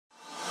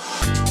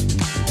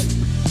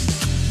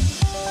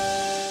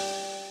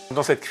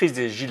Dans cette crise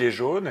des Gilets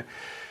jaunes,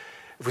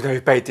 vous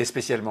n'avez pas été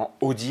spécialement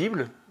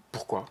audible.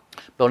 Pourquoi?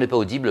 On n'est pas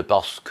audible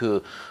parce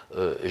que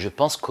je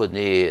pense qu'on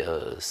est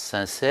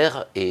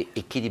sincère et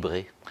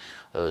équilibré.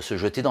 Se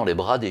jeter dans les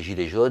bras des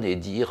Gilets jaunes et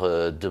dire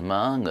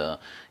demain,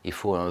 il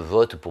faut un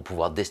vote pour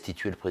pouvoir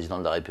destituer le président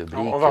de la République.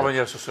 On va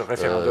revenir sur ce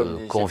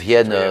référendum. Qu'on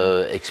vienne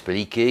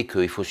expliquer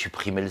qu'il faut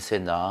supprimer le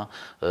Sénat,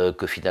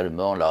 que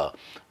finalement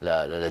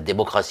la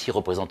démocratie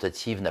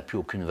représentative n'a plus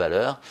aucune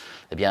valeur.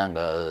 Eh bien,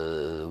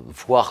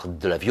 voir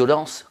de la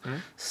violence,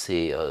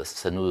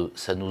 ça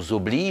nous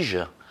oblige,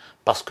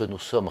 parce que nous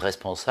sommes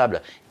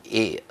responsables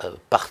et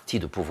parti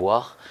de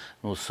pouvoir,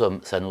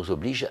 ça nous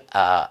oblige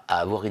à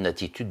avoir une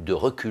attitude de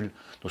recul.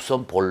 Nous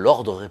sommes pour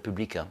l'ordre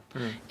républicain.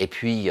 Et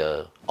puis,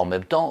 en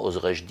même temps,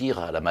 oserais-je dire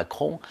à la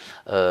Macron,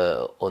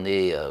 on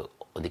est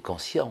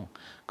conscient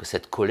que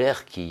cette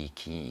colère qui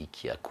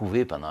a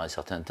couvé pendant un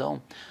certain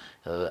temps,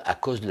 à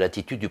cause de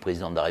l'attitude du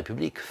président de la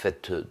République,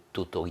 faite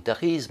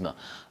d'autoritarisme,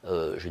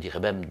 je dirais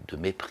même de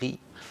mépris,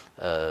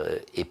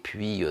 et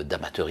puis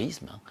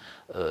d'amateurisme,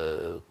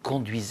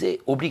 conduisait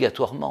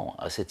obligatoirement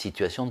à cette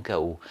situation de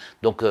chaos.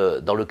 Donc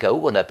dans le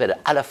chaos, on appelle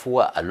à la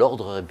fois à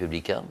l'ordre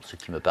républicain, ce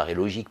qui me paraît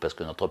logique parce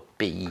que notre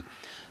pays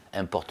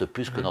importe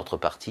plus que notre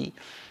parti,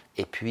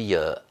 et puis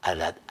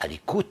à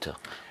l'écoute,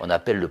 on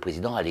appelle le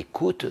président à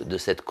l'écoute de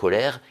cette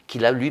colère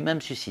qu'il a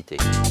lui-même suscitée.